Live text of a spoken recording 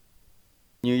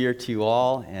New Year to you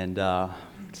all, and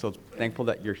so thankful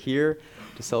that you're here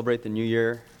to celebrate the New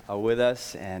Year with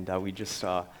us. And we just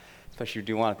especially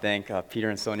do want to thank Peter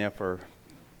and Sonia for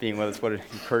being with us. What an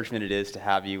encouragement it is to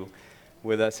have you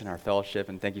with us in our fellowship,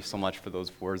 and thank you so much for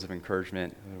those words of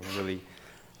encouragement. We're really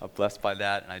blessed by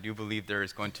that, and I do believe there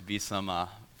is going to be some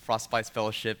Frostbite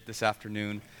Fellowship this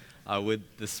afternoon with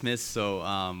the Smiths,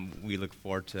 so we look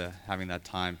forward to having that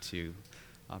time to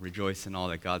rejoice in all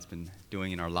that God's been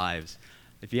doing in our lives.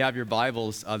 If you have your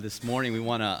Bibles this morning, we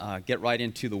want to get right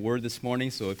into the Word this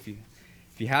morning. So if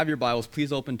you have your Bibles,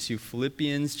 please open to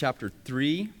Philippians chapter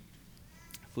 3.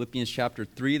 Philippians chapter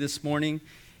 3 this morning.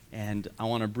 And I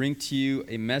want to bring to you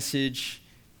a message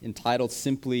entitled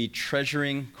simply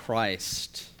Treasuring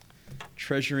Christ.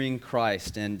 Treasuring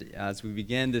Christ. And as we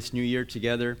begin this new year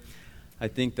together, I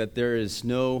think that there is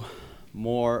no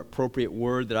more appropriate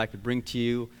word that I could bring to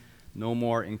you, no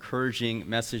more encouraging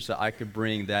message that I could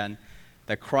bring than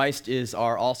that Christ is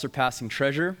our all-surpassing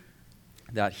treasure,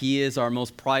 that He is our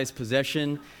most prized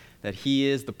possession, that He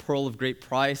is the pearl of great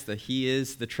price, that He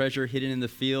is the treasure hidden in the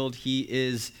field. He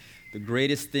is the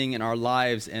greatest thing in our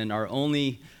lives, and our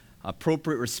only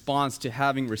appropriate response to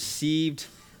having received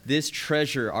this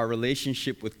treasure, our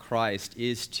relationship with Christ,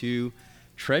 is to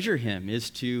treasure Him, is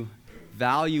to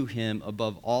value Him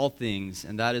above all things.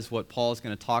 And that is what Paul is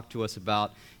going to talk to us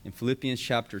about in Philippians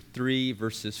chapter 3,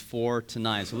 verses 4 to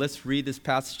 9. So let's read this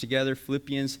passage together,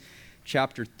 Philippians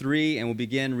chapter 3, and we'll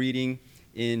begin reading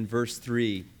in verse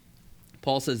 3.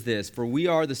 Paul says this, "For we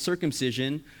are the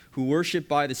circumcision who worship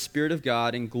by the Spirit of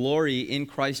God and glory in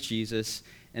Christ Jesus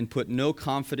and put no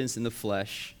confidence in the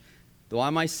flesh, though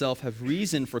I myself have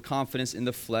reason for confidence in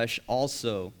the flesh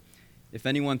also. If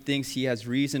anyone thinks he has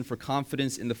reason for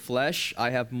confidence in the flesh, I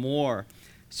have more.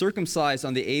 Circumcised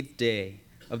on the 8th day,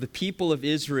 of the people of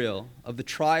Israel, of the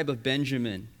tribe of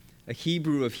Benjamin, a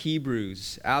Hebrew of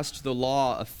Hebrews, as to the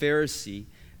law, a Pharisee,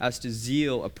 as to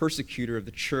zeal, a persecutor of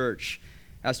the church,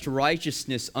 as to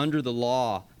righteousness under the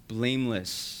law,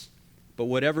 blameless. But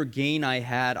whatever gain I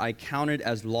had, I counted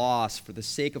as loss for the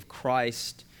sake of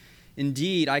Christ.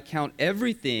 Indeed, I count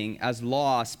everything as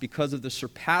loss because of the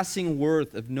surpassing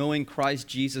worth of knowing Christ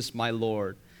Jesus my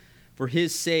Lord. For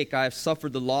His sake I have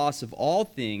suffered the loss of all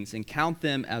things and count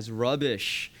them as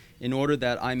rubbish, in order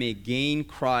that I may gain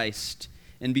Christ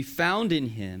and be found in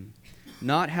Him,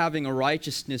 not having a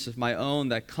righteousness of my own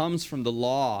that comes from the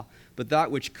law, but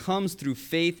that which comes through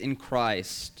faith in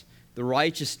Christ, the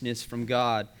righteousness from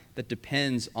God that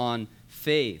depends on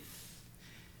faith."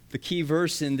 The key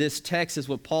verse in this text is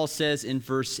what Paul says in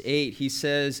verse 8. He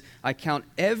says, "I count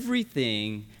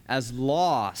everything as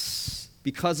loss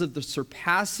because of the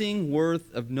surpassing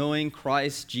worth of knowing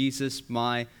Christ Jesus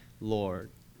my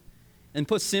Lord." And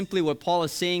put simply, what Paul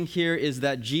is saying here is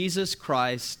that Jesus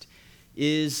Christ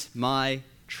is my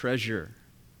treasure,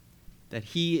 that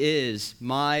He is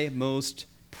my most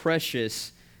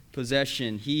precious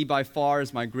possession. He by far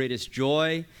is my greatest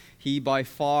joy. He by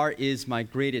far is my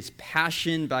greatest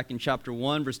passion. Back in chapter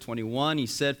 1, verse 21, he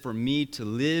said, "For me to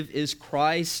live is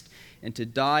Christ, and to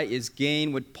die is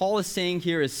gain." What Paul is saying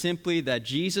here is simply that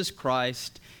Jesus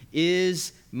Christ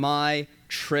is my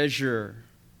treasure.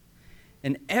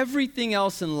 And everything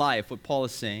else in life, what Paul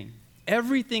is saying,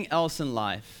 everything else in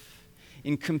life,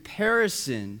 in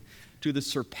comparison to the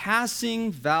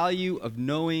surpassing value of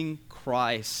knowing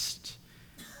Christ,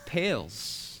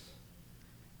 pales.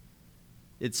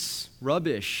 It's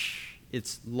rubbish.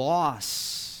 It's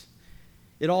loss.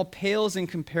 It all pales in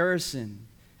comparison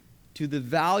to the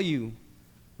value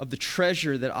of the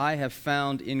treasure that I have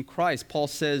found in Christ. Paul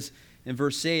says in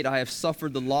verse 8, "I have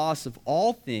suffered the loss of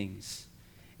all things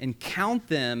and count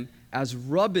them as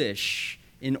rubbish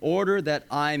in order that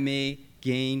I may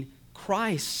gain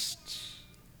Christ."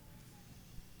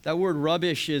 That word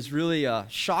rubbish is really a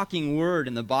shocking word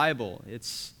in the Bible.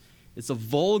 It's a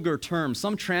vulgar term.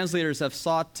 Some translators have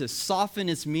sought to soften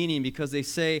its meaning because they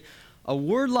say a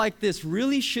word like this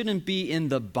really shouldn't be in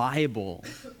the Bible.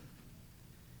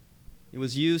 It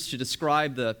was used to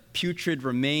describe the putrid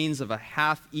remains of a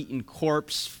half-eaten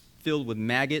corpse filled with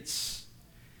maggots.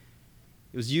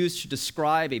 It was used to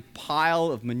describe a pile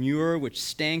of manure which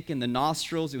stank in the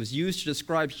nostrils. It was used to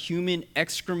describe human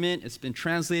excrement. It's been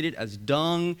translated as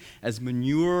dung, as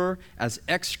manure, as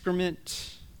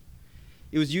excrement.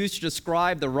 It was used to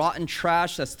describe the rotten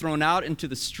trash that's thrown out into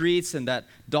the streets and that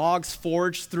dogs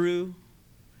forage through.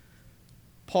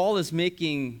 Paul is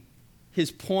making his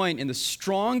point in the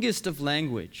strongest of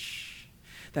language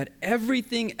that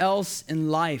everything else in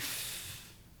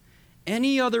life,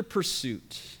 any other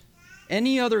pursuit,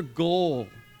 any other goal,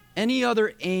 any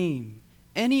other aim,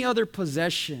 any other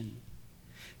possession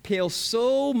pale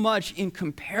so much in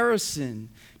comparison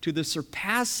to the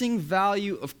surpassing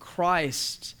value of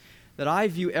Christ that I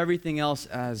view everything else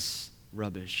as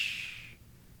rubbish,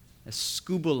 as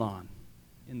skubalon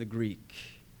in the Greek.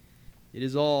 It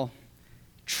is all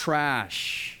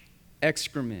trash,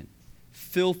 excrement,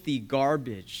 filthy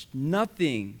garbage.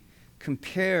 Nothing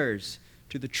compares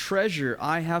to the treasure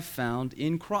I have found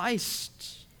in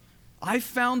Christ. I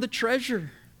found the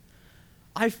treasure.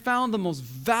 I found the most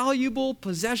valuable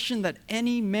possession that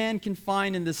any man can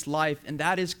find in this life, and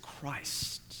that is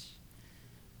Christ.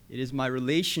 It is my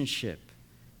relationship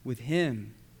with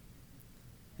Him.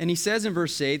 And he says in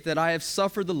verse 8 that I have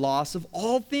suffered the loss of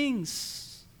all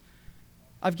things.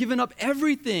 I've given up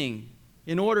everything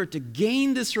in order to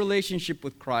gain this relationship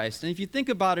with Christ. And if you think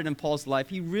about it in Paul's life,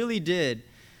 he really did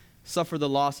suffer the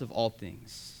loss of all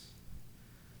things.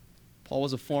 Paul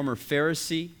was a former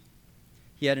Pharisee.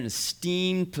 He had an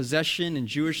esteemed possession in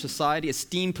Jewish society,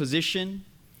 esteemed position.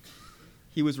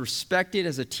 He was respected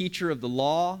as a teacher of the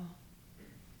law.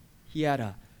 He had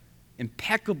an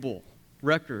impeccable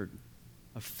record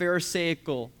of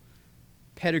Pharisaical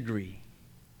pedigree.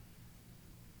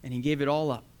 And he gave it all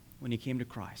up when he came to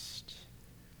Christ.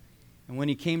 And when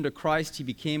he came to Christ, he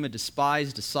became a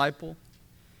despised disciple.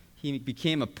 He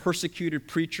became a persecuted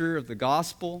preacher of the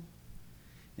gospel.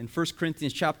 In 1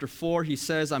 Corinthians chapter 4, he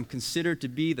says, I'm considered to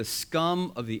be the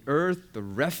scum of the earth, the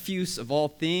refuse of all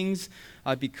things.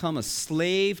 I've become a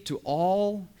slave to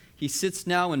all. He sits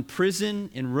now in prison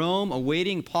in Rome,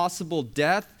 awaiting possible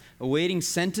death, awaiting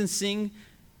sentencing,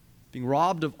 being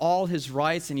robbed of all his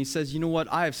rights. And he says, you know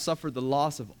what? I have suffered the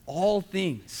loss of all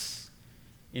things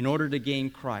in order to gain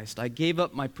Christ. I gave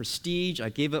up my prestige. I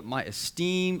gave up my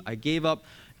esteem. I gave up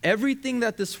everything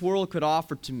that this world could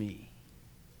offer to me.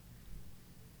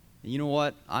 And you know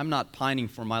what? I'm not pining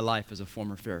for my life as a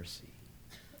former Pharisee.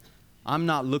 I'm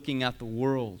not looking at the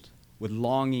world with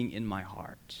longing in my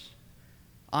heart.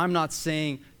 I'm not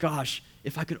saying, gosh,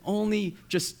 if I could only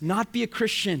just not be a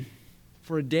Christian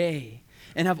for a day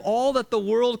and have all that the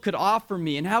world could offer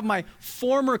me and have my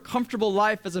former comfortable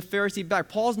life as a Pharisee back.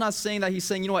 Paul's not saying that. He's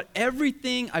saying, you know what?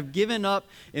 Everything I've given up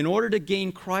in order to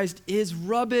gain Christ is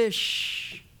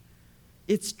rubbish.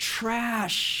 It's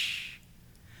trash.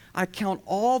 I count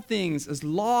all things as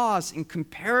loss in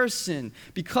comparison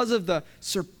because of the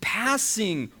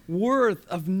surpassing worth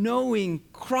of knowing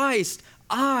Christ.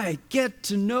 I get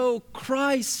to know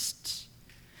Christ.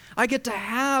 I get to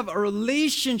have a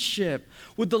relationship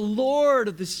with the Lord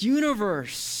of this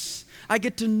universe. I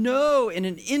get to know in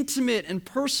an intimate and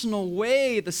personal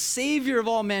way the Savior of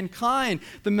all mankind,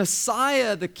 the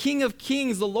Messiah, the King of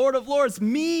Kings, the Lord of Lords,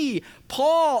 me,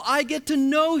 Paul. I get to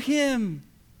know Him.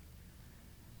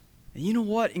 And you know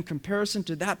what? In comparison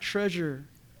to that treasure,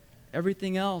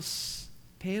 everything else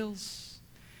pales.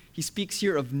 He speaks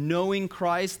here of knowing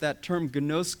Christ. That term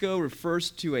gnosko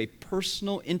refers to a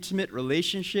personal, intimate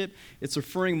relationship. It's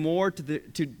referring more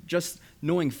to just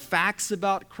knowing facts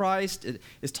about Christ.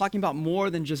 It's talking about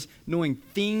more than just knowing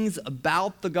things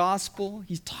about the gospel.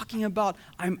 He's talking about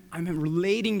I'm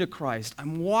relating to Christ.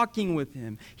 I'm walking with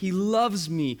Him. He loves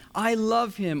me. I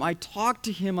love Him. I talk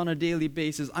to Him on a daily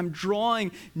basis. I'm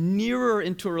drawing nearer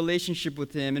into a relationship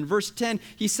with Him. In verse 10,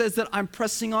 he says that I'm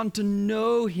pressing on to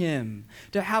know Him,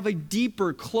 to have a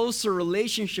deeper, closer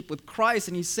relationship with Christ.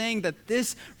 And he's saying that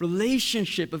this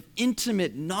relationship of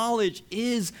intimate knowledge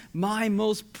is my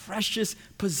most precious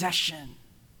possession.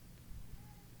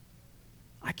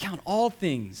 I count all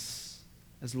things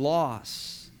as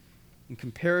loss in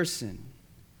comparison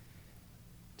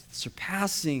to the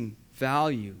surpassing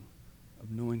value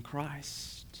of knowing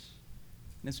Christ.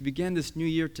 And as we begin this new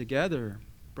year together,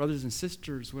 brothers and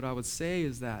sisters, what I would say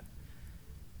is that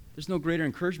there's no greater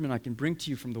encouragement I can bring to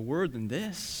you from the Word than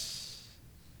this.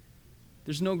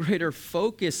 There's no greater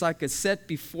focus I could set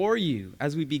before you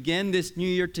as we begin this new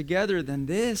year together than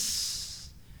this.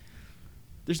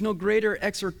 There's no greater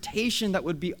exhortation that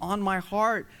would be on my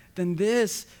heart than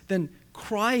this, than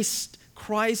Christ.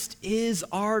 Christ is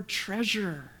our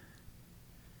treasure.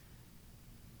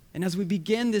 And as we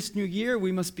begin this new year,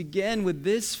 we must begin with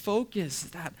this focus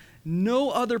that no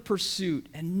other pursuit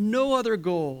and no other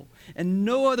goal and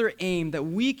no other aim that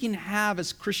we can have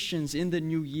as Christians in the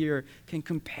new year can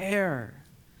compare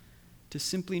to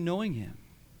simply knowing Him,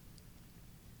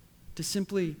 to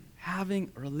simply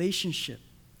having a relationship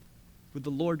with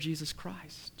the Lord Jesus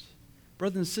Christ.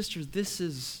 Brothers and sisters, this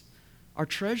is our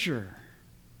treasure.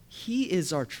 He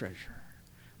is our treasure.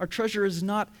 Our treasure is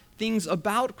not things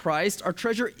about Christ. Our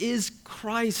treasure is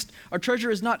Christ. Our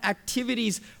treasure is not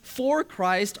activities for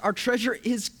Christ. Our treasure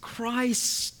is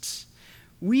Christ.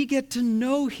 We get to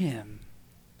know Him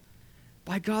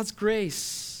by God's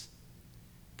grace.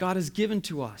 God has given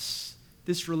to us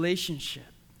this relationship.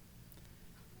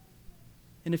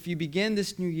 And if you begin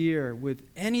this new year with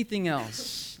anything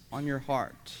else on your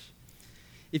heart,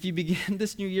 if you begin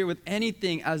this new year with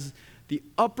anything as the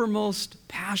uppermost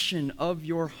passion of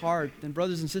your heart, then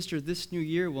brothers and sisters, this new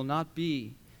year will not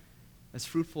be as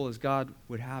fruitful as God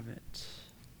would have it.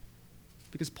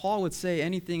 Because Paul would say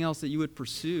anything else that you would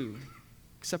pursue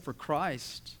except for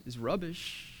Christ is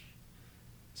rubbish.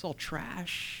 It's all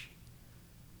trash.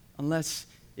 Unless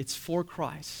it's for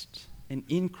Christ and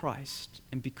in Christ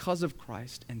and because of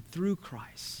Christ and through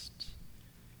Christ.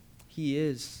 He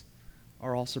is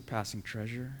our all-surpassing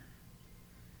treasure.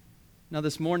 Now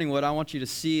this morning, what I want you to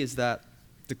see is that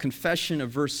the confession of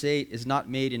verse 8 is not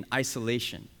made in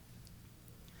isolation.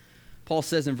 Paul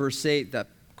says in verse 8 that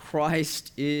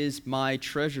Christ is my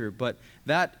treasure, but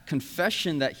that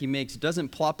confession that he makes doesn't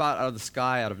plop out of the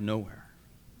sky out of nowhere.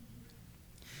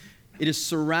 It is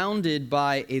surrounded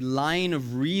by a line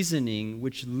of reasoning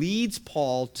which leads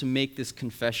Paul to make this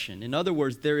confession. In other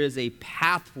words, there is a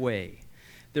pathway.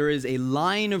 There is a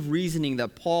line of reasoning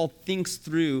that Paul thinks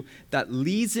through that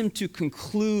leads him to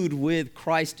conclude with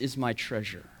Christ is my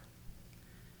treasure.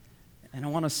 And I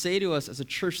want to say to us as a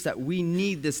church that we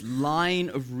need this line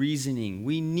of reasoning.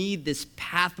 We need this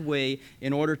pathway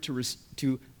in order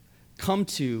to come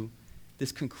to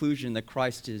this conclusion that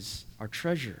Christ is our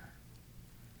treasure.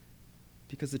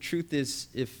 Because the truth is,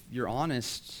 if you're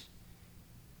honest,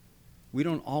 we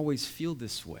don't always feel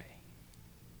this way,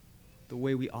 the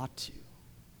way we ought to.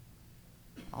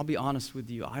 I'll be honest with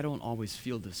you, I don't always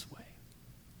feel this way.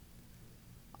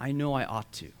 I know I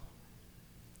ought to.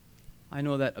 I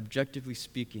know that objectively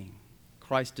speaking,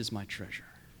 Christ is my treasure.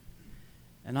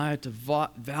 And I ought to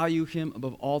value him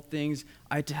above all things.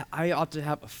 I ought to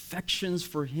have affections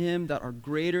for him that are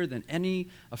greater than any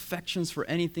affections for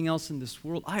anything else in this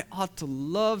world. I ought to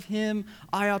love him.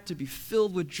 I ought to be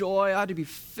filled with joy. I ought to be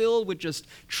filled with just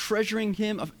treasuring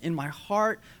him in my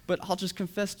heart. But I'll just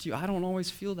confess to you, I don't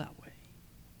always feel that way.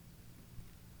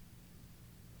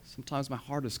 Sometimes my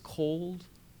heart is cold.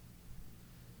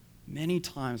 Many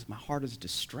times my heart is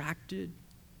distracted.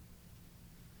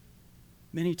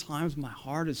 Many times my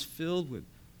heart is filled with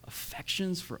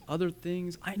affections for other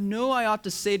things. I know I ought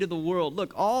to say to the world,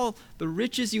 look, all the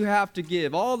riches you have to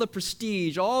give, all the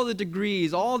prestige, all the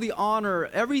degrees, all the honor,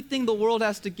 everything the world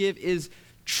has to give is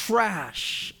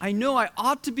trash. I know I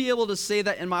ought to be able to say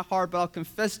that in my heart, but I'll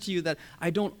confess to you that I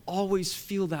don't always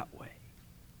feel that way.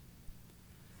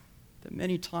 That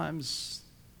many times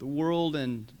the world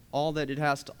and all that it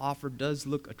has to offer does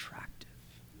look attractive.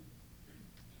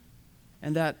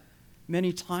 And that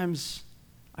many times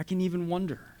I can even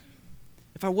wonder,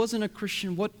 if I wasn't a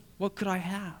Christian, what could I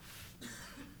have?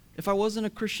 If I wasn't a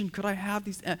Christian, could I have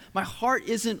these? My heart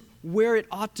isn't where it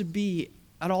ought to be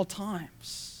at all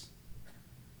times.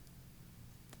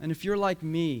 And if you're like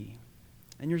me,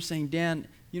 and you're saying, Dan,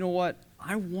 you know what?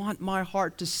 I want my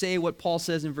heart to say what Paul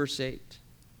says in verse 8.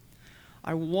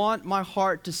 I want my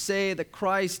heart to say that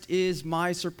Christ is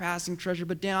my surpassing treasure.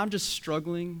 But Dan, I'm just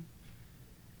struggling.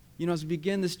 You know, as we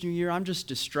begin this new year, I'm just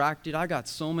distracted. I got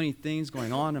so many things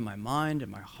going on in my mind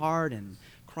and my heart, and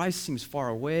Christ seems far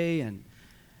away. And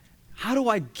how do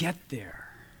I get there?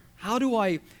 How do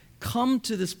I come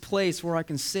to this place where I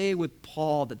can say with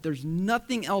Paul that there's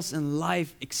nothing else in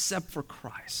life except for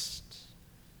Christ?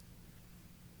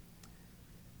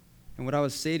 And what I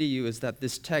would say to you is that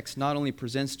this text not only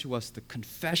presents to us the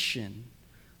confession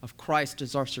of Christ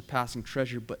as our surpassing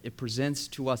treasure, but it presents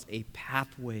to us a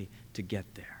pathway to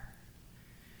get there.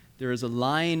 There is a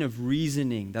line of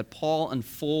reasoning that Paul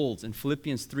unfolds in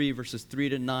Philippians 3, verses 3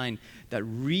 to 9, that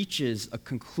reaches a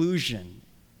conclusion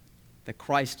that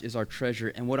Christ is our treasure.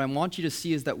 And what I want you to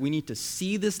see is that we need to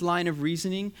see this line of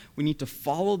reasoning, we need to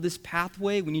follow this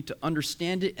pathway, we need to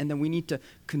understand it, and then we need to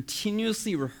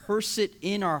continuously rehearse it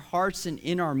in our hearts and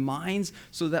in our minds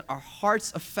so that our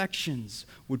heart's affections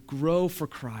would grow for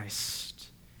Christ,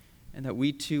 and that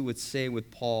we too would say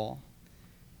with Paul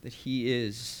that he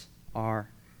is our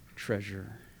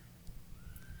treasure.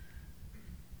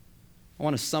 I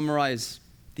want to summarize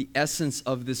the essence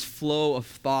of this flow of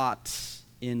thought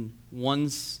in one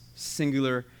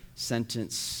singular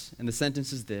sentence. And the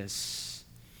sentence is this: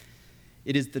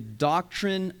 it is the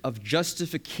doctrine of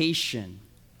justification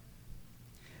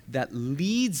that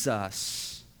leads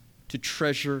us to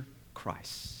treasure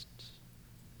Christ.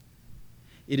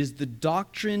 It is the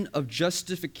doctrine of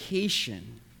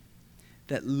justification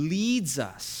that leads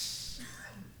us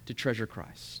to treasure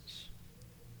Christ.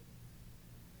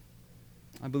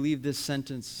 I believe this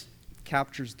sentence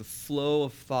captures the flow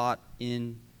of thought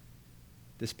in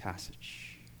this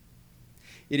passage.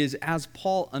 It is as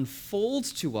Paul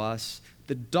unfolds to us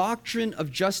the doctrine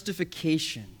of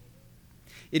justification.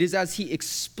 It is as he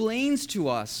explains to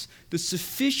us the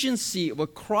sufficiency of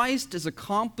what Christ has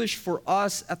accomplished for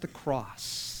us at the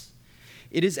cross.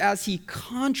 It is as he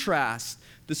contrasts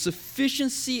the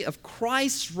sufficiency of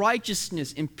Christ's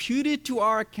righteousness imputed to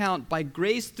our account by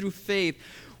grace through faith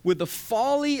with the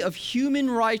folly of human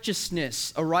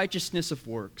righteousness, a righteousness of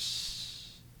works.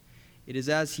 It is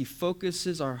as he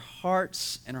focuses our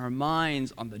hearts and our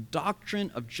minds on the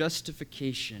doctrine of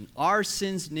justification, our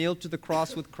sins nailed to the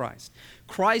cross with Christ,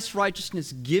 Christ's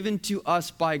righteousness given to us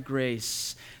by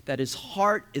grace, that his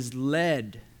heart is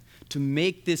led to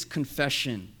make this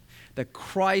confession that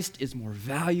Christ is more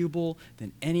valuable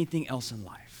than anything else in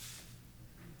life.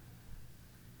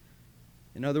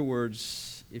 In other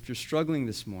words, if you're struggling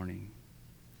this morning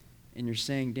and you're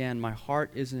saying, Dan, my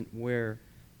heart isn't where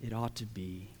it ought to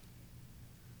be,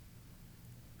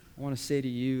 I want to say to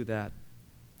you that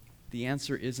the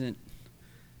answer isn't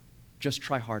just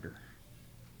try harder.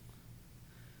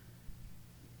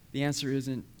 The answer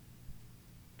isn't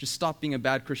just stop being a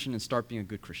bad Christian and start being a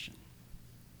good Christian.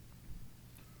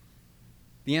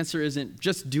 The answer isn't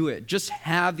just do it, just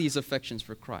have these affections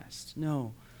for Christ.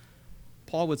 No.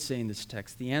 Paul would say in this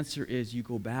text, the answer is you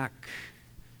go back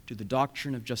to the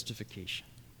doctrine of justification.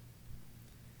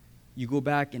 You go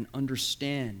back and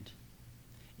understand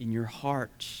in your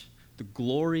heart the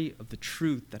glory of the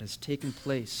truth that has taken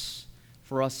place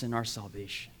for us in our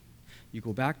salvation. You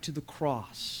go back to the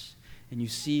cross and you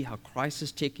see how Christ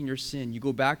has taken your sin. You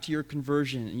go back to your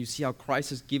conversion and you see how Christ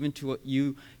has given to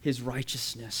you his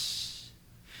righteousness.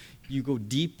 You go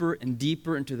deeper and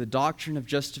deeper into the doctrine of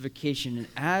justification. And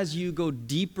as you go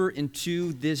deeper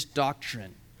into this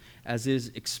doctrine, as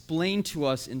is explained to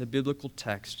us in the biblical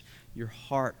text, your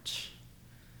heart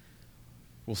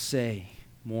will say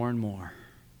more and more,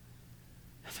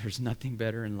 there's nothing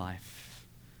better in life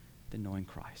than knowing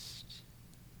Christ.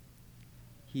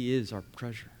 He is our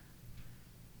treasure.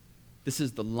 This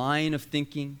is the line of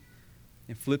thinking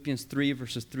in Philippians 3,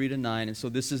 verses 3 to 9. And so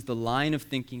this is the line of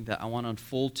thinking that I want to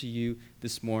unfold to you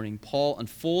this morning. Paul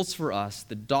unfolds for us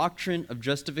the doctrine of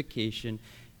justification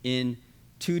in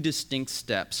two distinct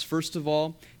steps. First of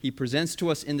all, he presents to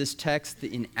us in this text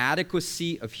the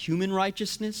inadequacy of human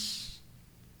righteousness.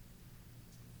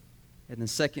 And then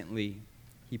secondly,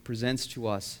 he presents to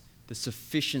us the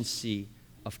sufficiency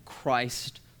of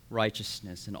Christ's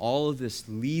righteousness. And all of this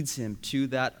leads him to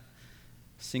that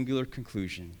singular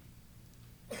conclusion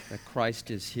that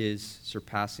Christ is his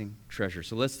surpassing treasure.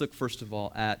 So let's look first of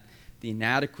all at the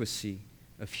inadequacy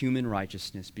of human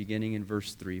righteousness, beginning in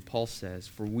verse 3. Paul says,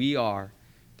 "For we are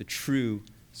the true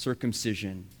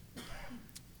circumcision,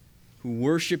 who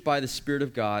worship by the Spirit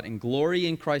of God and glory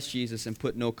in Christ Jesus and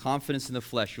put no confidence in the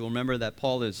flesh." You'll remember that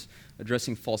Paul is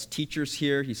addressing false teachers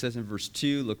here. He says in verse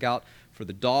 2, look out for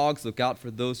the dogs, look out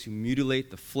for those who mutilate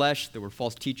the flesh. There were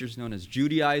false teachers known as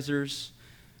Judaizers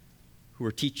who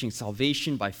were teaching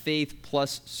salvation by faith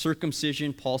plus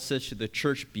circumcision. Paul says to the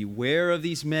church, beware of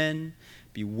these men,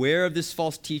 beware of this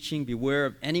false teaching, beware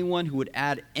of anyone who would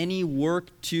add any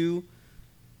work to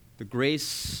the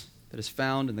grace that is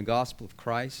found in the gospel of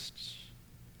Christ.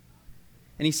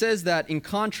 And he says that in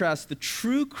contrast, the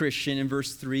true Christian in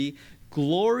verse 3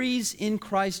 glories in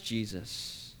Christ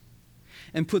Jesus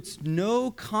and puts no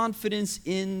confidence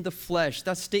in the flesh.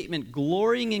 That statement,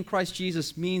 glorying in Christ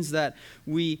Jesus, means that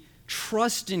we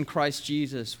trust in Christ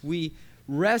Jesus. We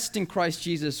rest in Christ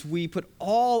Jesus. We put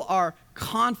all our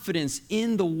confidence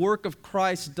in the work of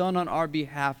Christ done on our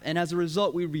behalf. And as a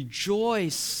result, we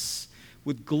rejoice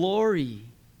with glory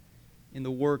in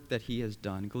the work that he has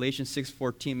done. Galatians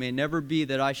 6:14, may never be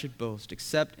that I should boast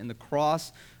except in the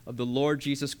cross of the Lord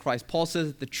Jesus Christ. Paul says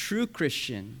that the true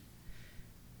Christian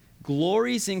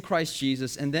glories in Christ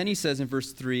Jesus. And then he says in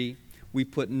verse 3, we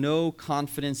put no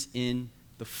confidence in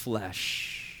the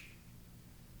flesh.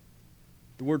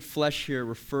 The word flesh here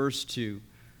refers to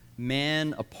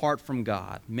man apart from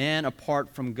God, man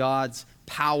apart from God's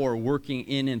power working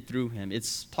in and through him.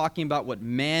 It's talking about what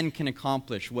man can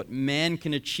accomplish, what man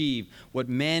can achieve, what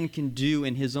man can do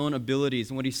in his own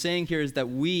abilities. And what he's saying here is that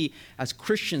we as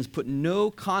Christians put no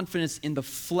confidence in the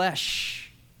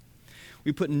flesh.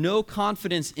 We put no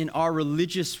confidence in our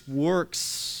religious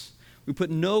works. We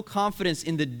put no confidence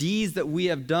in the deeds that we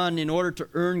have done in order to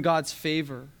earn God's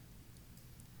favor.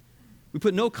 We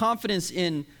put no confidence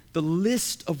in the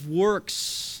list of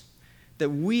works that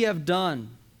we have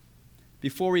done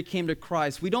before we came to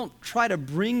Christ. We don't try to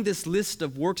bring this list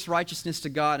of works righteousness to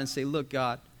God and say, look,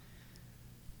 God,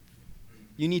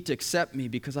 you need to accept me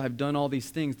because I've done all these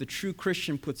things. The true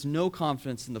Christian puts no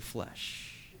confidence in the flesh.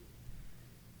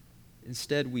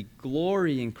 Instead, we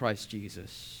glory in Christ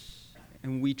Jesus,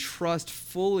 and we trust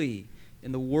fully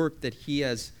in the work that he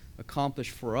has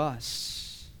accomplished for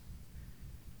us.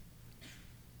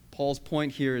 Paul's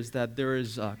point here is that there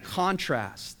is a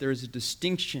contrast, there is a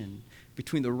distinction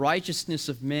between the righteousness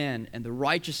of man and the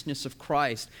righteousness of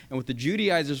Christ. And what the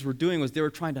Judaizers were doing was they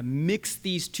were trying to mix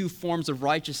these two forms of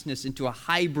righteousness into a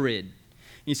hybrid. And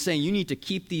he's saying you need to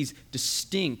keep these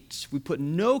distinct. We put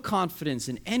no confidence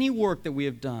in any work that we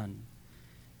have done.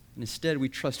 And instead, we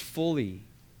trust fully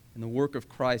in the work of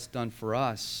Christ done for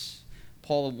us.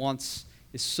 Paul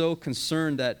is so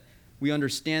concerned that we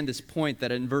understand this point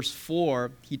that in verse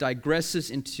 4, he digresses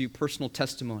into personal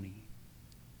testimony.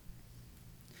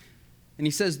 And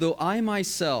he says, though I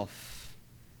myself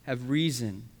have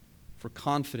reason for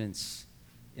confidence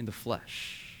in the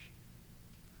flesh.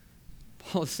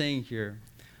 Paul is saying here,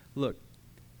 look,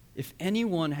 if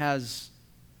anyone has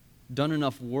done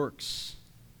enough works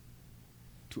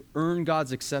to earn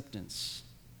God's acceptance,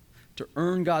 to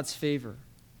earn God's favor,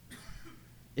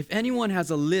 if anyone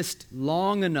has a list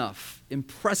long enough,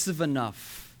 impressive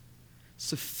enough,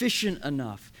 sufficient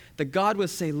enough, that God would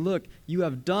say, look, you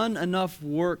have done enough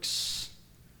works,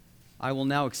 I will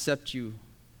now accept you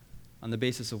on the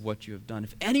basis of what you have done.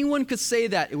 If anyone could say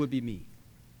that, it would be me.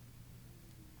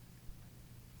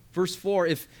 Verse 4,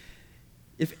 if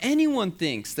anyone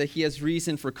thinks that he has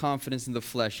reason for confidence in the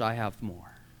flesh, I have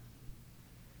more.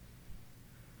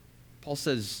 Paul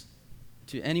says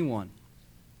to anyone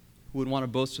who would want to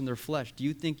boast in their flesh, do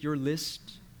you think your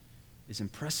list is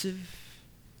impressive?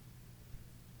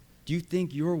 Do you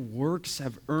think your works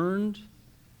have earned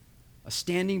a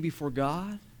standing before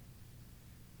God?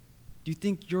 Do you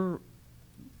think your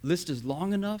list is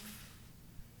long enough?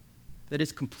 That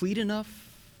it's complete enough?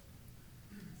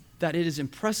 That it is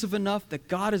impressive enough that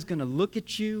God is going to look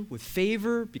at you with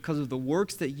favor because of the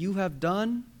works that you have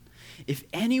done? If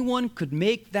anyone could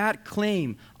make that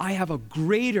claim, I have a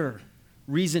greater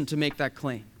reason to make that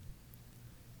claim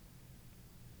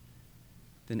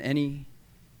than any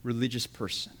religious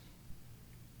person.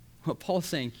 What Paul's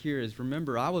saying here is,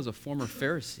 remember, I was a former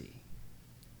Pharisee.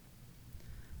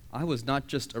 I was not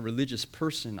just a religious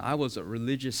person. I was a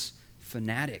religious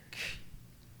fanatic.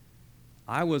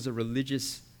 I was a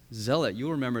religious zealot.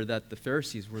 You'll remember that the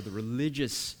Pharisees were the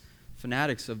religious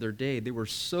fanatics of their day. They were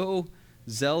so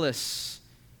zealous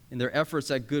in their efforts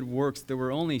at good works. There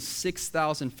were only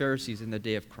 6,000 Pharisees in the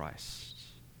day of Christ.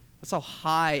 That's how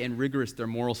high and rigorous their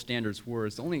moral standards were.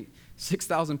 It's only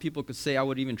 6,000 people could say, I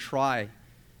would even try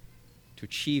to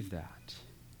achieve that.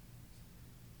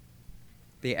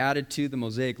 They added to the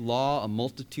Mosaic law a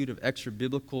multitude of extra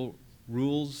biblical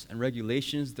rules and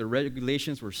regulations. Their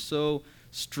regulations were so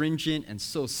stringent and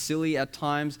so silly at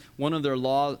times. One of their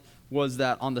laws was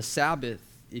that on the Sabbath,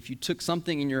 if you took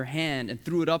something in your hand and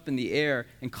threw it up in the air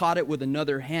and caught it with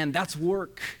another hand, that's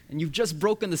work, and you've just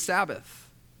broken the Sabbath.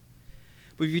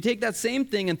 But if you take that same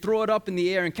thing and throw it up in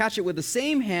the air and catch it with the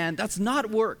same hand, that's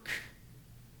not work,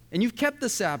 and you've kept the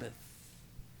Sabbath.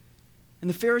 And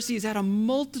the Pharisees had a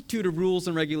multitude of rules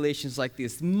and regulations like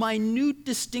this, minute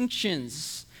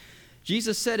distinctions.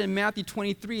 Jesus said in Matthew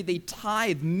 23, they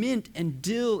tithe mint and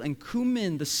dill and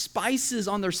cumin, the spices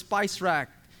on their spice rack.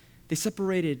 They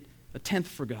separated 1/10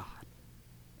 for God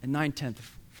and 9/10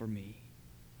 for me.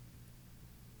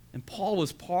 And Paul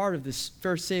was part of this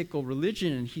Pharisaical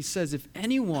religion, and he says if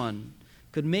anyone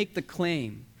could make the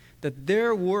claim that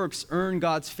their works earn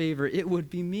God's favor, it would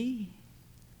be me.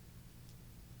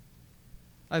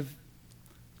 I've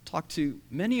talked to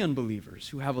many unbelievers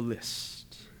who have a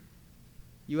list.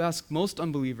 You ask most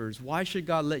unbelievers, why should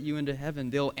God let you into heaven?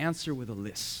 They'll answer with a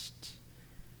list.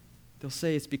 They'll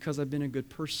say, it's because I've been a good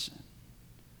person,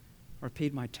 or I've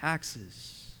paid my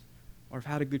taxes, or I've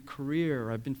had a good career,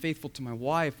 or I've been faithful to my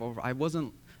wife, or I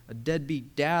wasn't a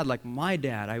deadbeat dad like my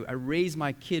dad. I raised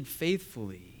my kid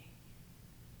faithfully.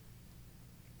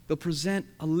 They'll present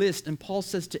a list, and Paul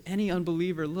says to any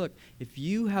unbeliever, look, if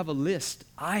you have a list,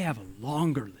 I have a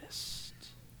longer list.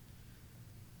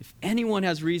 If anyone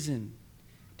has reason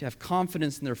to have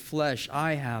confidence in their flesh,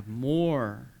 I have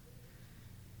more.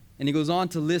 And he goes on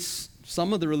to list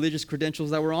some of the religious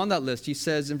credentials that were on that list. He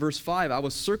says in verse 5, I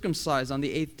was circumcised on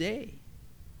the 8th day.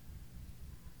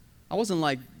 I wasn't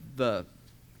like the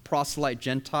proselyte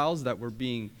Gentiles that were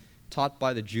being taught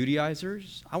by the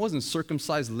Judaizers. I wasn't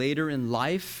circumcised later in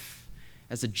life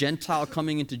as a Gentile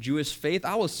coming into Jewish faith.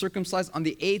 I was circumcised on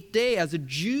the 8th day as a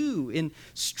Jew in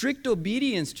strict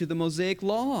obedience to the Mosaic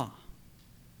law.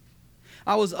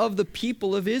 I was of the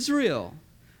people of Israel,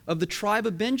 of the tribe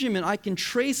of Benjamin. I can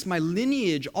trace my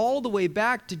lineage all the way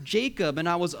back to Jacob, and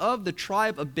I was of the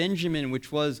tribe of Benjamin,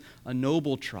 which was a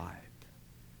noble tribe.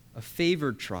 a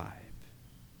favored tribe.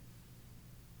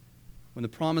 When the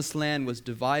promised land was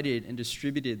divided and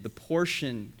distributed, the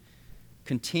portion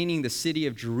containing the city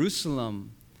of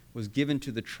Jerusalem was given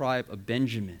to the tribe of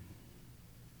Benjamin.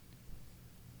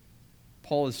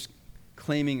 Paul is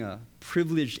claiming a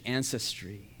privileged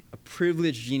ancestry, a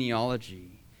privileged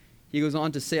genealogy. He goes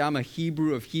on to say, I'm a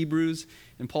Hebrew of Hebrews.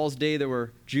 In Paul's day, there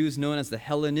were Jews known as the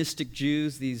Hellenistic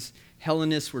Jews. These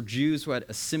Hellenists were Jews who had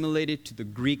assimilated to the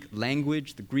Greek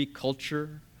language, the Greek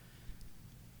culture.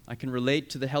 I can relate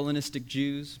to the Hellenistic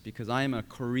Jews because I am a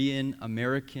Korean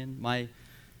American. My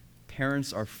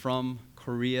parents are from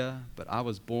Korea, but I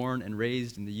was born and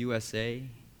raised in the USA.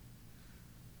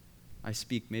 I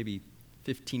speak maybe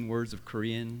 15 words of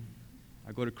Korean.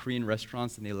 I go to Korean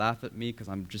restaurants and they laugh at me because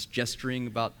I'm just gesturing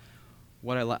about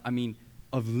what I like. I mean,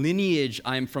 of lineage,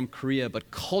 I am from Korea,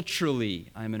 but culturally,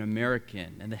 I'm an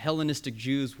American. And the Hellenistic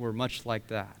Jews were much like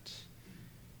that.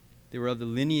 They were of the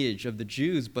lineage of the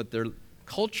Jews, but their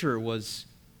culture was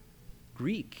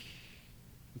Greek.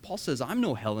 And Paul says, I'm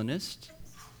no Hellenist.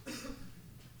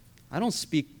 I don't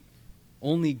speak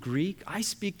only Greek. I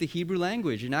speak the Hebrew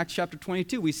language. In Acts chapter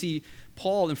 22, we see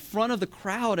Paul in front of the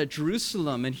crowd at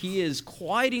Jerusalem, and he is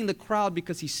quieting the crowd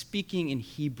because he's speaking in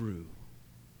Hebrew.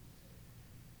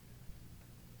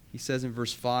 He says in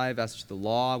verse 5, as to the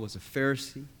law, I was a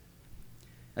Pharisee.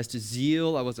 As to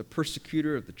zeal, I was a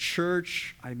persecutor of the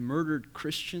church. I murdered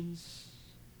Christians.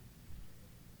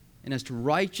 And as to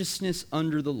righteousness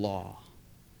under the law,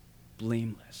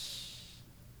 blameless.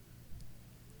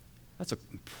 That's an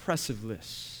impressive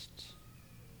list.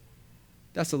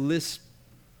 That's a list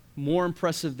more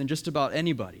impressive than just about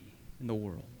anybody in the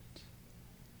world.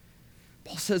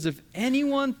 Paul says, if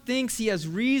anyone thinks he has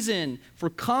reason for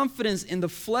confidence in the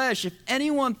flesh, if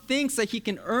anyone thinks that he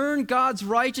can earn God's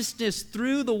righteousness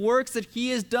through the works that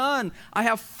he has done, I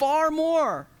have far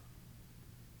more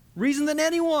reason than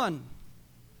anyone.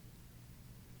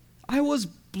 I was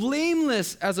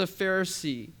blameless as a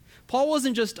Pharisee. Paul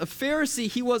wasn't just a Pharisee,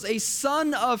 he was a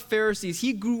son of Pharisees.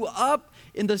 He grew up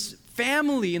in this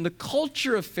family, in the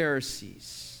culture of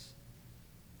Pharisees.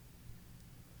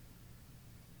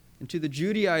 And to the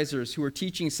Judaizers who were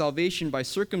teaching salvation by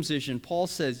circumcision, Paul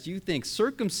says, you think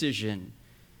circumcision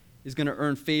is going to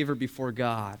earn favor before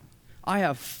God. I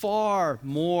have far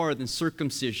more than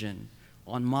circumcision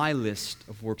on my list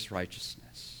of works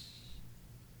righteousness.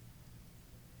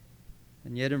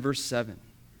 And yet in verse 7,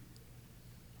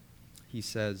 he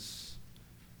says,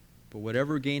 but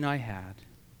whatever gain I had,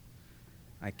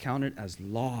 I count it as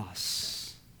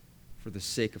loss for the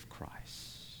sake of Christ.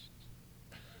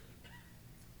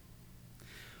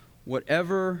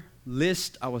 Whatever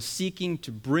list I was seeking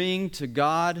to bring to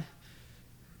God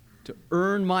to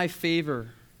earn my favor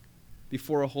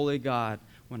before a holy God,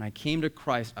 when I came to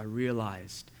Christ, I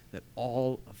realized that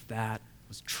all of that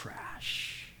was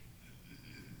trash.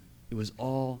 It was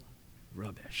all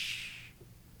rubbish.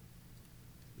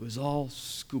 It was all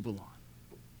scubalon,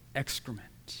 excrement.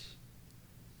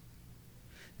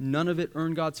 None of it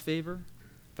earned God's favor.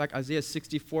 In fact, Isaiah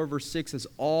 64 verse 6 says,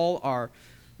 all our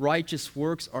righteous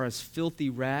works are as filthy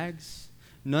rags.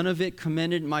 None of it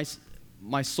commended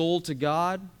my soul to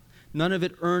God. None of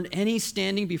it earned any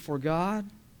standing before God.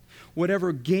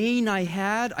 Whatever gain I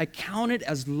had, I counted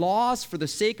as loss for the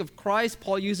sake of Christ.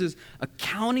 Paul uses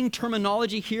accounting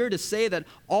terminology here to say that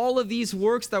all of these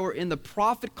works that were in the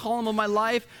profit column of my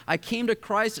life, I came to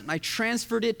Christ and I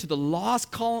transferred it to the loss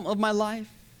column of my life.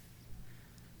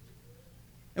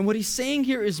 And what he's saying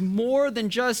here is more than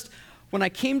just, when I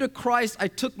came to Christ, I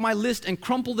took my list and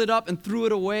crumpled it up and threw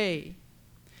it away.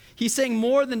 He's saying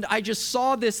more than I just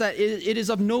saw this, that it is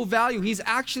of no value. He's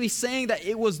actually saying that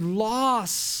it was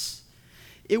loss.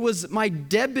 It was my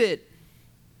debit.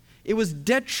 It was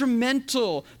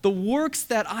detrimental. The works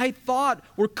that I thought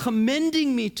were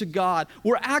commending me to God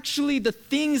were actually the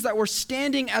things that were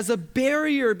standing as a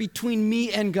barrier between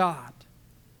me and God.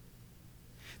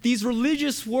 These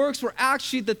religious works were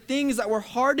actually the things that were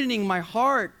hardening my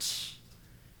heart,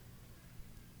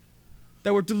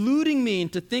 that were deluding me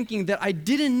into thinking that I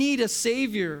didn't need a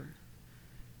Savior,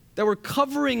 that were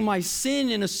covering my sin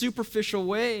in a superficial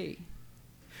way.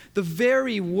 The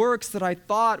very works that I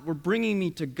thought were bringing me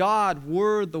to God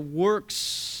were the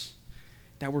works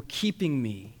that were keeping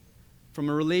me from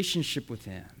a relationship with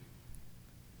Him.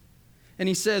 And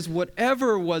he says,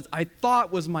 whatever was I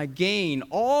thought was my gain,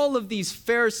 all of these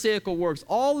Pharisaical works,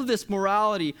 all of this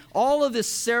morality, all of this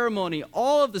ceremony,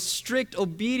 all of the strict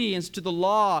obedience to the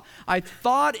law, I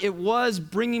thought it was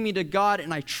bringing me to God,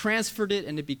 and I transferred it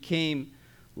and it became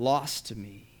lost to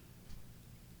me.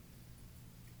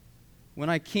 When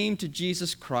I came to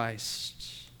Jesus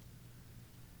Christ,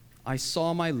 I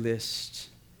saw my list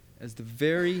as the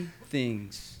very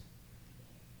things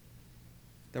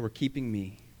that were keeping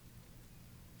me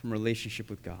from relationship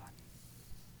with God.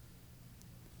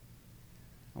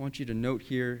 I want you to note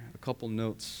here a couple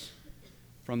notes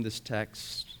from this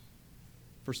text.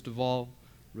 First of all,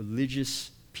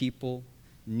 religious people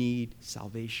need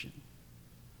salvation.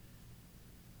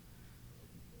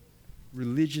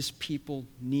 Religious people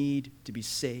need to be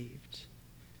saved.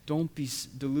 Don't be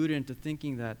deluded into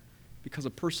thinking that because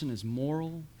a person is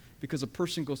moral, because a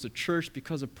person goes to church,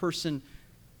 because a person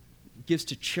gives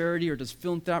to charity or does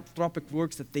philanthropic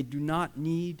works, that they do not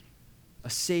need a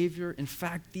Savior. In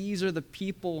fact, these are the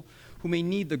people who may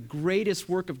need the greatest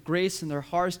work of grace in their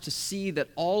hearts to see that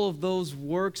all of those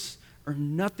works are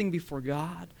nothing before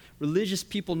God. Religious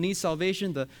people need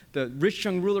salvation. The rich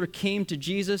young ruler came to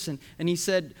Jesus and he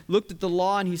said, looked at the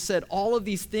law and he said, all of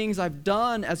these things I've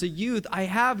done as a youth, I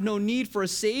have no need for a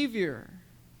Savior.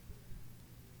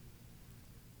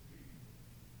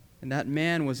 And that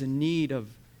man was in need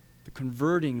of the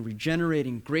converting,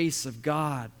 regenerating grace of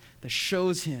God that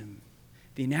shows him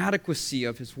the inadequacy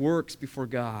of his works before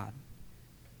God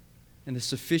and the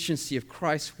sufficiency of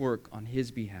Christ's work on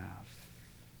his behalf.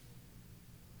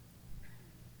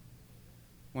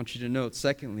 I want you to note,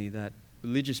 secondly, that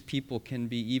religious people can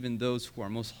be even those who are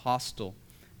most hostile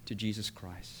to Jesus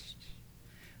Christ.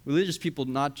 Religious people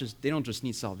they don't just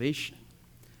need salvation,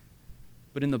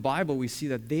 but in the Bible we see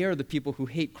that they are the people who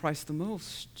hate Christ the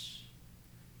most.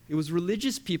 It was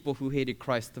religious people who hated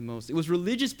Christ the most. It was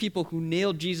religious people who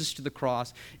nailed Jesus to the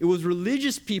cross. It was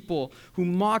religious people who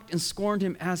mocked and scorned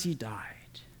him as he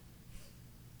died.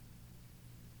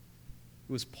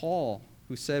 It was Paul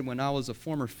who said, when I was a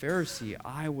former Pharisee,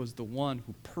 I was the one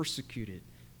who persecuted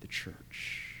the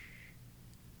church.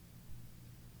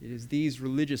 It is these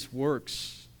religious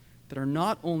works that are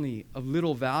not only of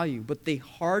little value, but they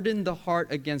harden the heart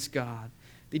against God.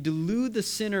 They delude the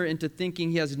sinner into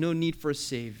thinking he has no need for a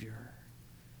Savior.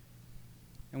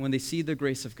 And when they see the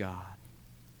grace of God,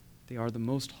 they are the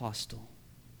most hostile.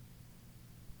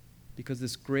 Because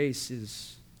this grace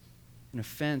is an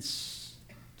offense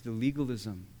to the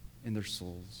legalism in their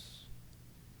souls.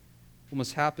 What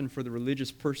must happen for the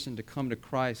religious person to come to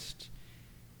Christ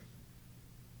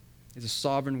is a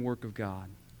sovereign work of God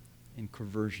in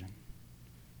conversion.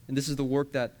 And this is the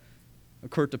work that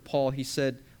occurred to Paul. He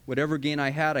said, whatever gain I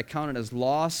had, I counted as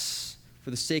loss for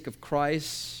the sake of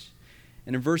Christ.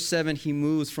 And in verse 7, he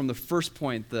moves from the first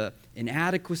point, the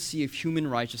inadequacy of human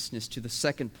righteousness, to the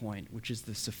second point, which is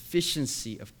the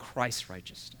sufficiency of Christ's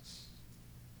righteousness.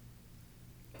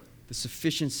 The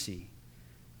sufficiency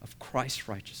of Christ's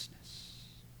righteousness.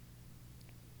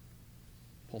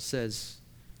 Paul says,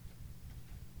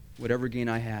 whatever gain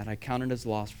I had, I counted as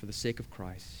loss for the sake of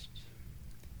Christ.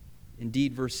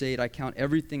 Indeed, verse 8, I count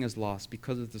everything as loss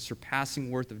because of the surpassing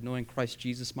worth of knowing Christ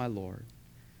Jesus my Lord.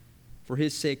 For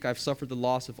his sake I've suffered the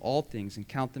loss of all things and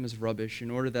count them as rubbish in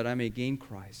order that I may gain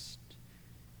Christ.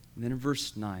 And then in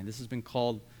verse 9, this has been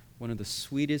called one of the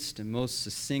sweetest and most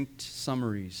succinct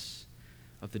summaries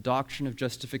of the doctrine of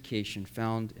justification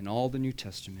found in all the New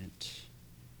Testament.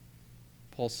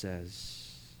 Paul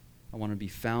says, I want to be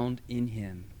found in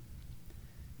him,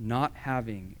 not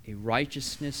having a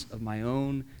righteousness of my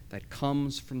own that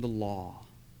comes from the law,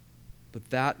 but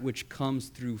that which comes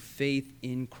through faith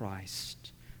in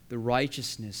Christ, the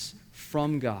righteousness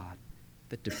from God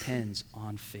that depends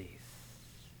on faith.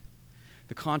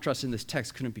 The contrast in this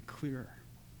text couldn't be clearer.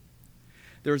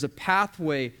 There is a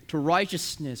pathway to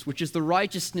righteousness, which is the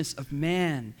righteousness of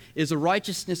man, is a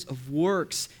righteousness of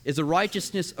works, is a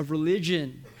righteousness of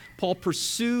religion. Paul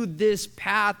pursued this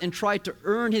path and tried to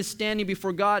earn his standing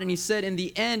before God, and he said in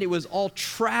the end it was all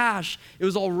trash, it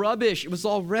was all rubbish, it was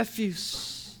all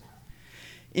refuse.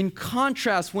 In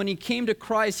contrast, when he came to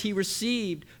Christ, he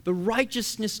received the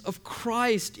righteousness of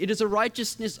Christ. It is a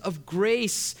righteousness of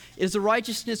grace. It is a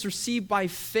righteousness received by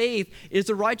faith. It is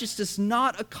a righteousness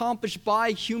not accomplished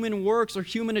by human works or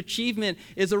human achievement.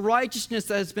 It is a righteousness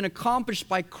that has been accomplished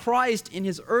by Christ in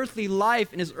his earthly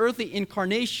life, in his earthly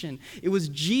incarnation. It was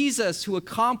Jesus who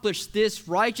accomplished this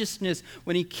righteousness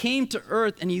when he came to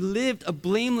earth and he lived a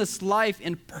blameless life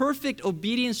in perfect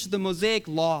obedience to the Mosaic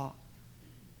law.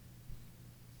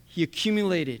 He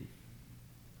accumulated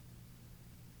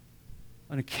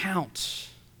an account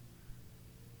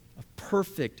of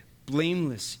perfect,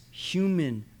 blameless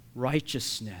human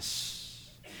righteousness.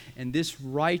 And this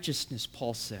righteousness,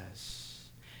 Paul says,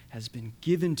 has been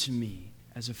given to me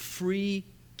as a free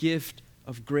gift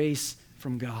of grace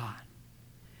from God.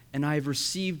 And I have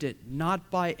received it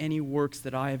not by any works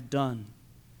that I have done,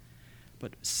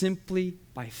 but simply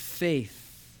by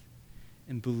faith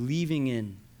and believing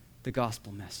in the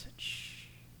gospel message.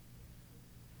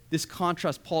 This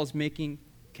contrast Paul is making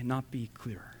cannot be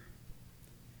clearer.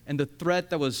 And the threat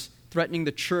that was threatening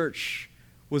the church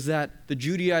was that the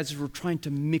Judaizers were trying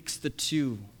to mix the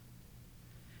two.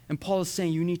 And Paul is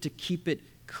saying you need to keep it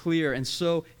clear. And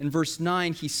so in verse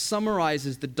 9, he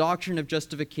summarizes the doctrine of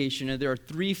justification. And there are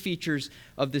three features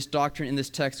of this doctrine in this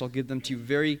text. I'll give them to you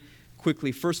very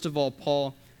quickly. First of all,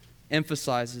 Paul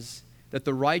emphasizes that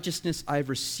the righteousness I've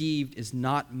received is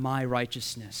not my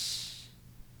righteousness.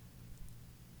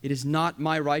 It is not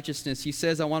my righteousness. He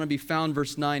says, I want to be found,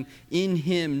 verse 9, in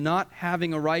him, not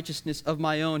having a righteousness of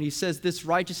my own. He says, this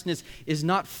righteousness is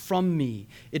not from me.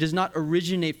 It does not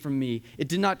originate from me. It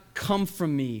did not come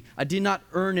from me. I did not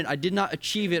earn it. I did not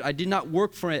achieve it. I did not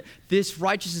work for it. This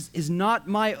righteousness is not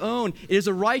my own. It is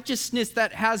a righteousness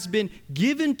that has been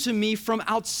given to me from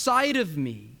outside of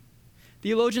me.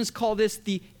 Theologians call this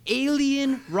the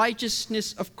alien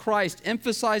righteousness of Christ,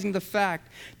 emphasizing the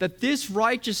fact that this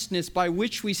righteousness by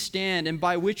which we stand and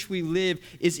by which we live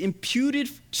is imputed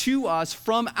to us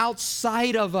from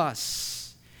outside of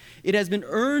us. It has been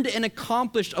earned and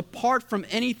accomplished apart from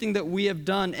anything that we have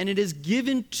done, and it is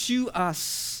given to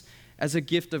us as a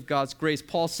gift of God's grace.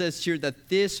 Paul says here that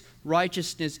this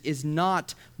righteousness is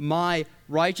not my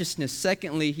righteousness.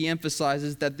 Secondly, he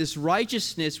emphasizes that this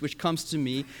righteousness which comes to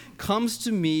me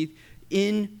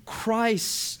in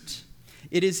Christ.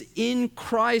 It is in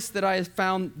Christ that I have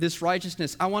found this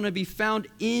righteousness. I want to be found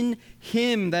in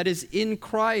him, that is in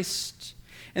Christ.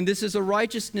 And this is a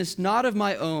righteousness not of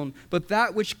my own, but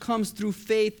that which comes through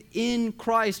faith in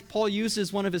Christ. Paul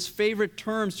uses one of his favorite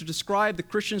terms to describe the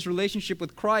Christian's relationship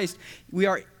with Christ. We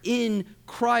are in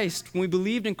Christ. When we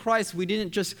believed in Christ, we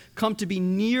didn't just come to be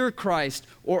near Christ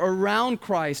or around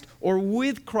Christ or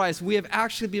with Christ. We have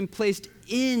actually been placed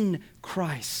in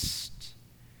Christ.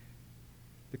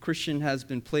 The Christian has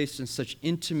been placed in such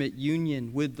intimate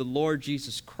union with the Lord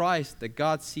Jesus Christ that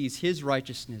God sees his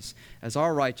righteousness as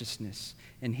our righteousness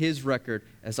and his record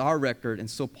as our record. And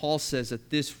so Paul says that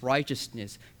this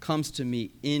righteousness comes to me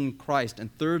in Christ.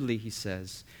 And thirdly, he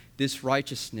says, this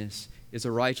righteousness is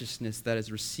a righteousness that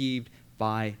is received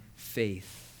by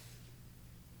faith.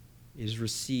 It is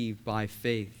received by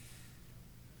faith.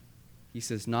 He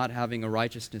says, not having a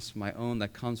righteousness of my own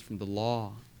that comes from the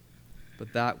law,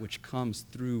 but that which comes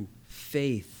through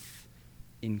faith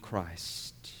in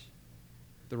Christ.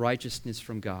 The righteousness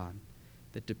from God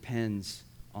that depends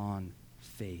on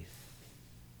faith.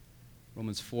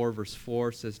 Romans 4 verse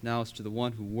 4 says, now as to the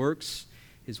one who works,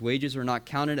 his wages are not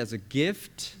counted as a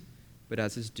gift, but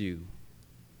as his due.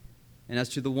 And as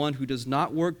to the one who does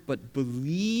not work, but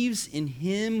believes in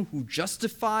him who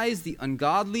justifies the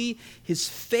ungodly, his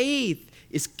faith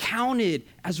is counted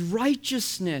as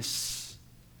righteousness.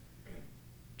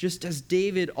 Just as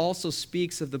David also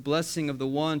speaks of the blessing of the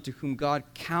one to whom God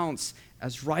counts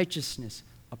as righteousness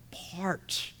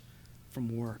apart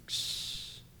from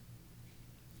works.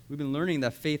 We've been learning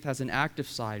that faith has an active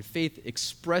side. Faith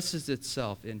expresses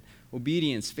itself in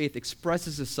obedience. Faith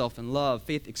expresses itself in love.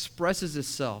 Faith expresses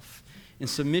itself in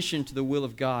submission to the will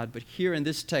of God. But here in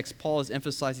this text, Paul is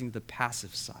emphasizing the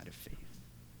passive side of faith.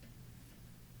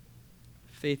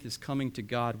 Faith is coming to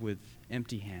God with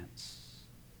empty hands.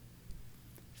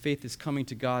 Faith is coming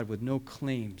to God with no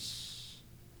claims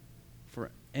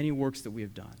for any works that we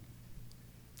have done.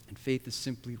 And faith is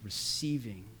simply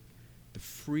receiving the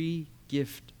free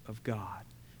gift of God,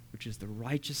 which is the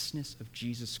righteousness of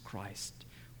Jesus Christ,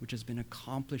 which has been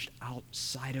accomplished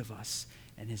outside of us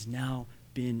and has now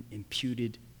been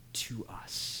imputed to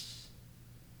us.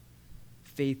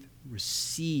 Faith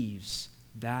receives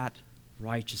that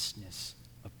righteousness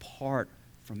apart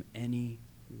from any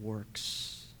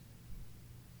works.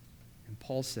 And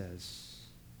Paul says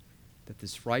that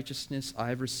this righteousness I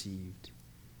have received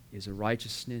is a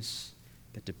righteousness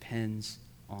that depends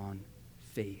on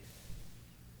faith.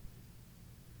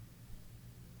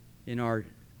 In our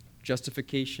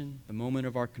justification, the moment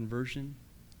of our conversion,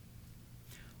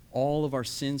 all of our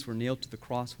sins were nailed to the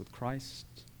cross with Christ.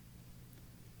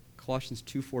 Colossians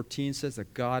 2:14 says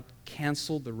that God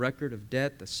canceled the record of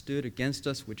debt that stood against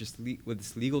us with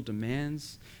its legal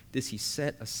demands. This he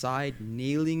set aside,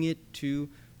 nailing it to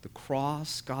the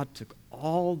cross. God took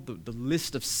all the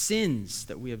list of sins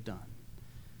that we have done,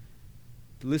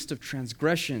 the list of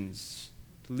transgressions,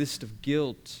 the list of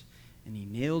guilt, and he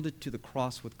nailed it to the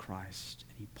cross with Christ.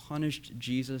 And he punished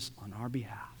Jesus on our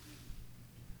behalf.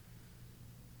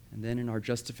 And then in our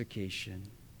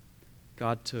justification,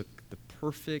 God took the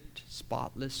perfect,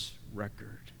 spotless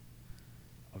record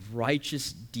of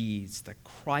righteous deeds that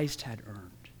Christ had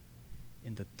earned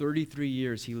in the 33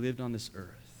 years he lived on this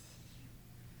earth.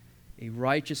 a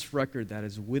righteous record that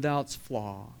is without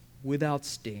flaw, without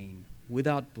stain,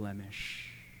 without blemish.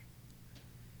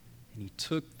 And he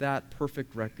took that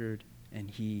perfect record and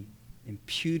he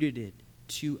imputed it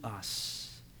to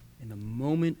us in the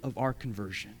moment of our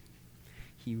conversion.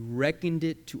 He reckoned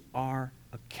it to our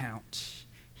account.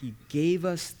 He gave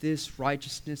us this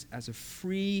righteousness as a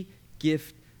free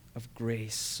gift of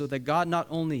grace, so that God not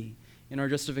only in our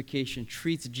justification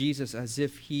treats Jesus as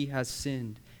if he has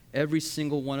sinned, every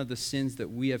single one of the sins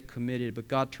that we have committed, but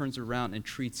God turns around and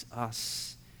treats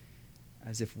us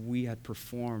as if we had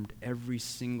performed every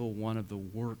single one of the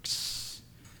works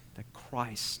that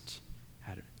Christ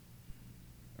had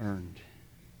earned.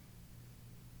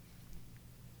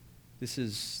 This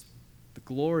is the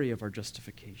glory of our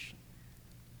justification.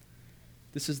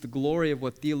 This is the glory of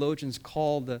what theologians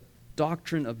call the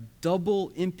doctrine of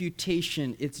double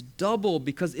imputation. It's double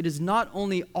because it is not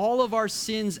only all of our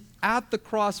sins at the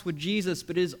cross with Jesus,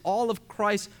 but it is all of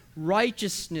Christ's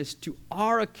righteousness to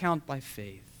our account by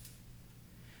faith.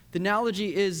 The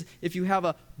analogy is if you have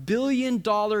 $1 billion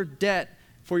debt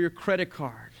for your credit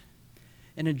card,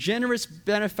 and a generous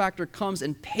benefactor comes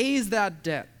and pays that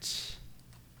debt,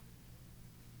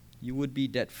 you would be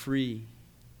debt-free,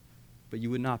 but you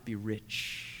would not be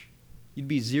rich. You'd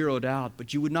be zeroed out,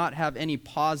 but you would not have any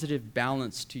positive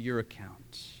balance to your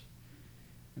account.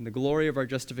 And the glory of our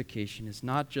justification is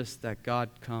not just that God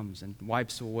comes and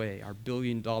wipes away our $1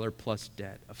 billion-plus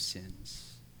debt of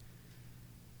sins,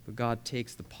 but God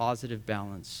takes the positive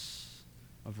balance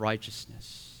of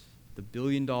righteousness, the $1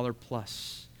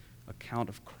 billion-plus account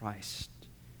of Christ,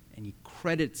 and he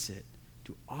credits it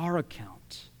to our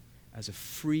account as a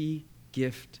free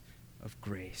gift of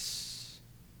grace.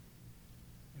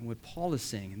 And what Paul is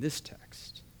saying in this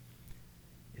text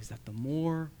is that the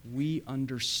more we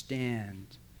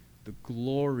understand the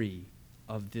glory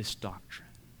of this doctrine,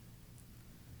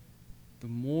 the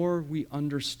more we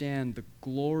understand the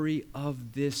glory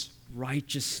of this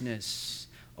righteousness,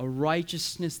 a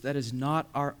righteousness that is not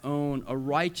our own, a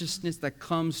righteousness that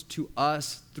comes to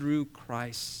us through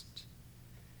Christ,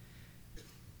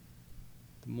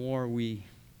 the more we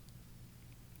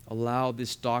allow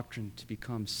this doctrine to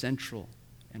become central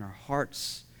in our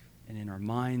hearts and in our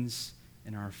minds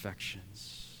and our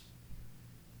affections,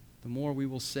 the more we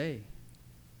will say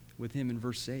with him in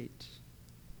verse 8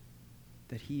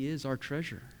 that he is our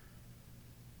treasure.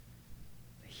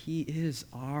 He is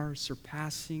our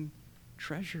surpassing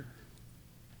treasure.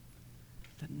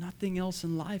 That nothing else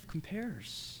in life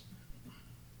compares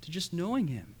to just knowing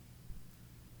him,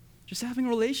 just having a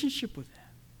relationship with him,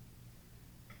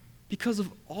 because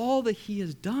of all that he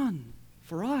has done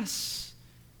for us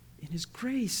in his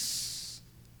grace.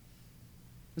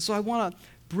 And so I want to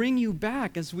bring you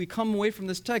back, as we come away from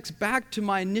this text, back to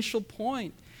my initial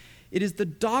point. It is the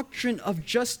doctrine of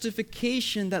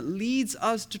justification that leads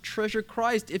us to treasure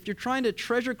Christ. If you're trying to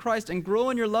treasure Christ and grow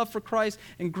in your love for Christ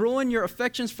and grow in your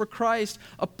affections for Christ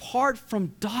apart from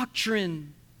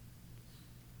doctrine,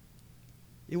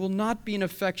 it will not be an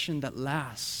affection that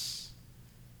lasts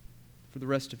for the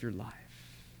rest of your life.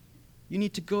 You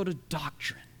need to go to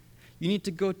doctrine. You need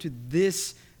to go to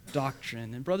this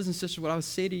doctrine. And brothers and sisters, what I would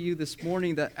say to you this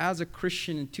morning, that as a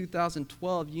Christian in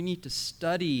 2012, you need to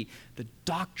study the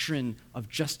doctrine of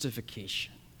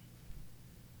justification.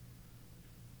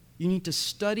 You need to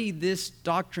study this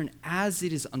doctrine as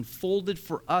it is unfolded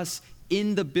for us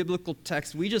in the biblical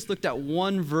text. We just looked at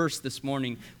one verse this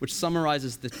morning which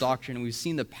summarizes this doctrine, and we've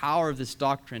seen the power of this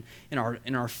doctrine in our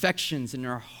affections, in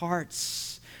our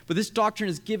hearts. But this doctrine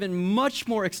is given much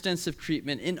more extensive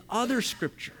treatment in other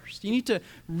scriptures. You need to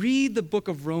read the book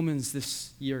of Romans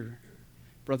this year,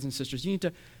 brothers and sisters. You need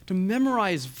to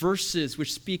memorize verses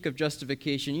which speak of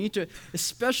justification. You need to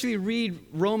especially read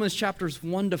Romans chapters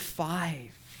 1 to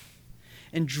 5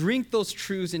 and drink those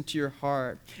truths into your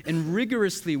heart and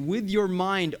rigorously, with your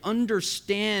mind,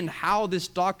 understand how this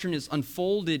doctrine is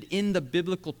unfolded in the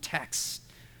biblical text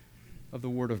of the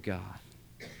Word of God.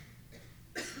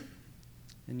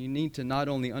 And you need to not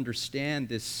only understand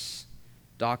this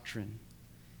doctrine,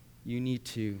 you need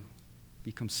to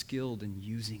become skilled in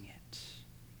using it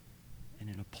and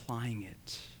in applying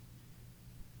it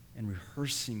and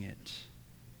rehearsing it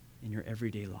in your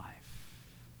everyday life.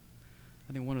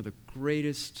 I think one of the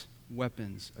greatest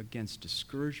weapons against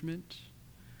discouragement,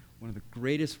 one of the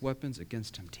greatest weapons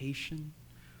against temptation,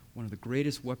 one of the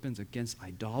greatest weapons against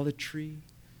idolatry,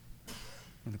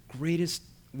 one of the greatest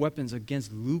weapons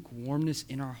against lukewarmness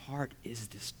in our heart is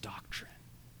this doctrine.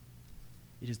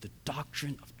 It is the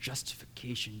doctrine of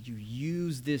justification. You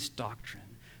use this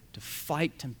doctrine to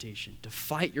fight temptation, to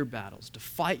fight your battles, to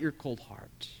fight your cold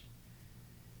heart.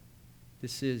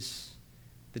 This is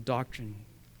the doctrine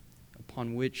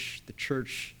upon which the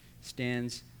church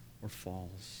stands or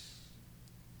falls.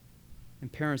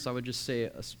 And parents, I would just say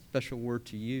a special word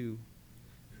to you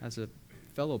as a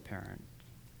fellow parent.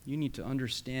 You need to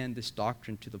understand this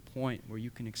doctrine to the point where you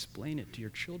can explain it to your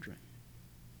children.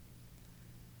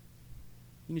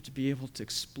 You need to be able to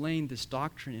explain this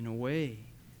doctrine in a way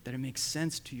that it makes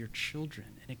sense to your children.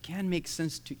 And it can make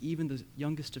sense to even the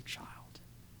youngest of child.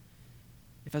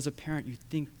 If as a parent you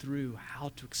think through how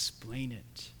to explain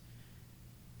it,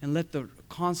 and let the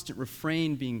constant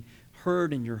refrain being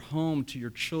heard in your home to your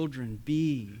children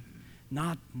be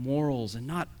not morals and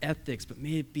not ethics, but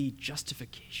may it be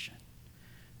justification,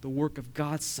 the work of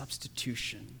God's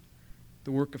substitution,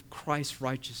 the work of Christ's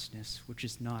righteousness, which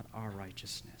is not our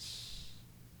righteousness.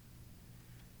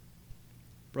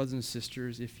 Brothers and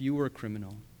sisters, if you were a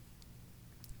criminal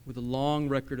with a long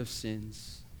record of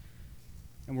sins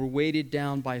and were weighted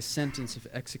down by a sentence of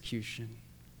execution,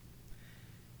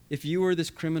 if you were this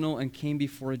criminal and came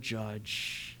before a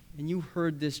judge and you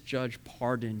heard this judge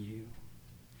pardon you,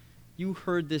 you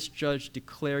heard this judge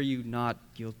declare you not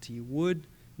guilty, would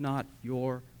not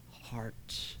your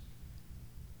heart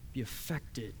be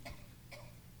affected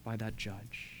by that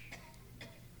judge?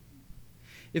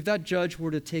 If that judge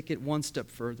were to take it one step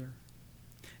further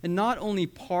and not only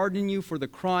pardon you for the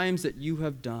crimes that you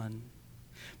have done,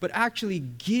 but actually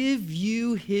give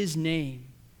you his name,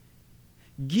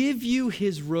 give you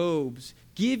his robes,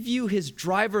 give you his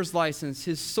driver's license,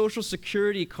 his social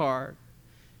security card,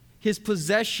 his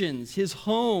possessions, his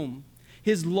home,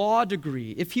 his law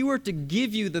degree, if he were to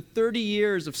give you the 30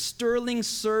 years of sterling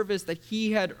service that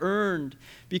he had earned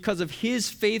because of his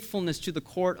faithfulness to the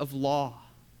court of law,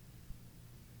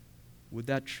 would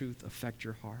that truth affect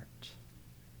your heart?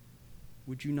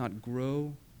 Would you not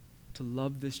grow to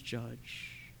love this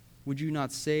judge? Would you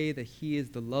not say that he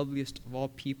is the loveliest of all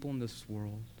people in this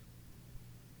world?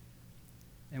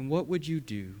 And what would you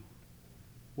do?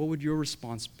 What would your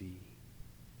response be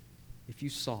if you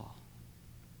saw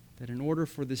that in order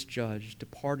for this judge to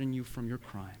pardon you from your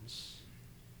crimes,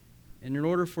 and in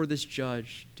order for this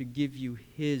judge to give you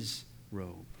his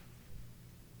robe,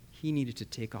 he needed to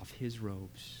take off his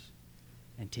robes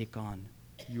and take on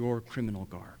your criminal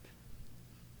garb?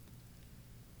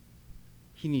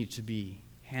 He needed to be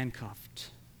handcuffed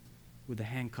with the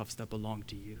handcuffs that belong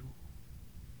to you.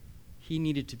 He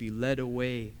needed to be led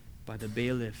away by the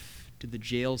bailiff to the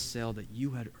jail cell that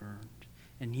you had earned.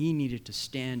 And he needed to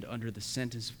stand under the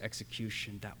sentence of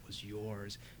execution that was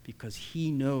yours, because he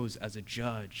knows as a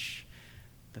judge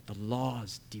that the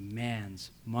law's demands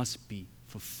must be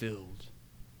fulfilled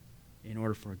in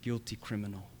order for a guilty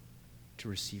criminal to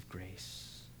receive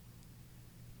grace.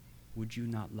 Would you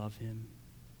not love him?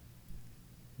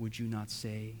 Would you not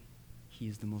say he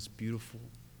is the most beautiful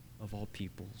of all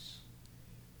peoples?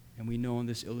 And we know in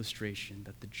this illustration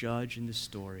that the judge in this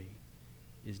story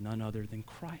is none other than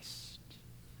Christ.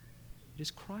 It is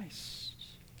Christ.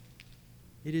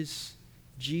 It is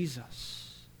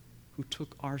Jesus who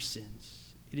took our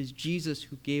sins. It is Jesus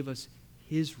who gave us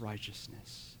his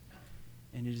righteousness.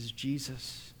 And it is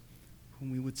Jesus whom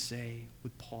we would say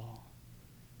with Paul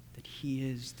that he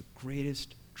is the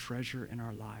greatest treasure in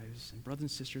our lives. And brothers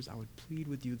and sisters, I would plead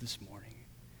with you this morning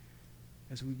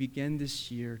as we begin this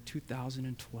year,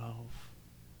 2012,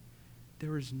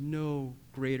 there is no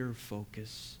greater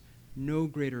focus, no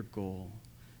greater goal,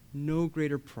 no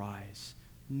greater prize,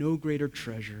 no greater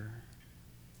treasure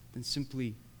than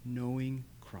simply knowing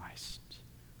Christ,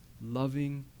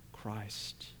 loving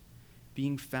Christ,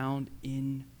 being found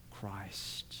in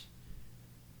Christ,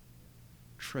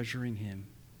 treasuring him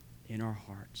in our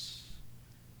hearts.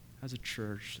 As a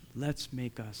church, let's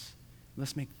make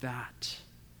that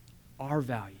our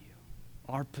value,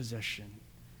 our possession,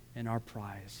 and our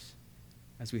prize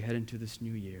as we head into this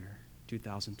new year,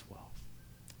 2012.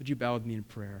 Would you bow with me in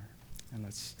prayer, and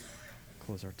let's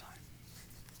close our time.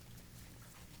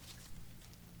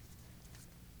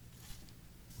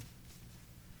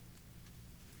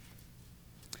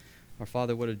 Our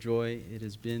Father, what a joy it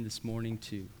has been this morning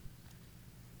to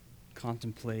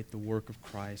contemplate the work of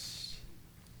Christ.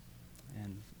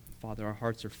 And Father, our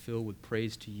hearts are filled with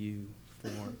praise to you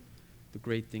for the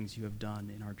great things you have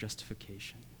done in our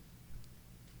justification.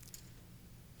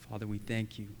 Father, we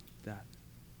thank you that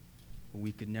what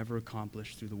we could never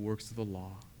accomplish through the works of the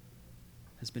law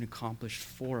has been accomplished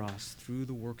for us through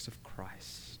the works of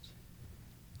Christ.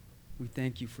 We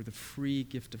thank you for the free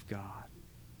gift of God,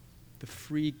 the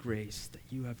free grace that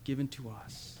you have given to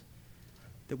us,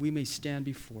 that we may stand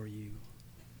before you,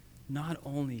 not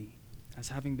only as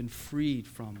having been freed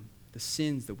from the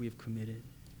sins that we have committed,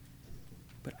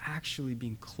 but actually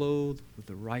being clothed with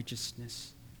the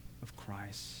righteousness of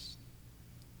Christ.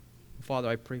 Father,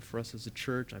 I pray for us as a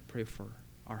church. I pray for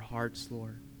our hearts,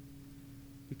 Lord.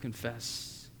 We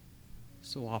confess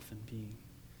so often being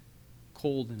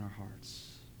cold in our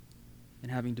hearts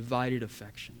and having divided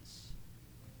affections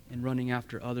and running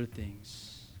after other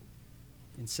things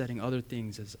and setting other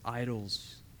things as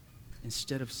idols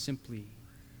instead of simply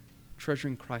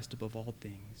treasuring Christ above all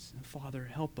things. And Father,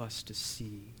 help us to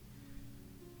see.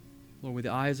 Lord, with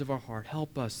the eyes of our heart,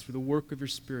 help us through the work of your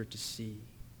Spirit to see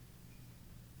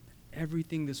that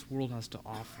everything this world has to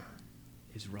offer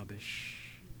is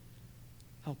rubbish.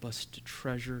 Help us to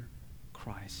treasure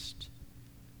Christ,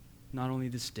 not only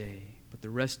this day, but the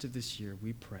rest of this year,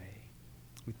 we pray.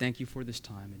 We thank you for this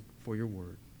time and for your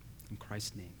word. In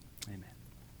Christ's name, amen.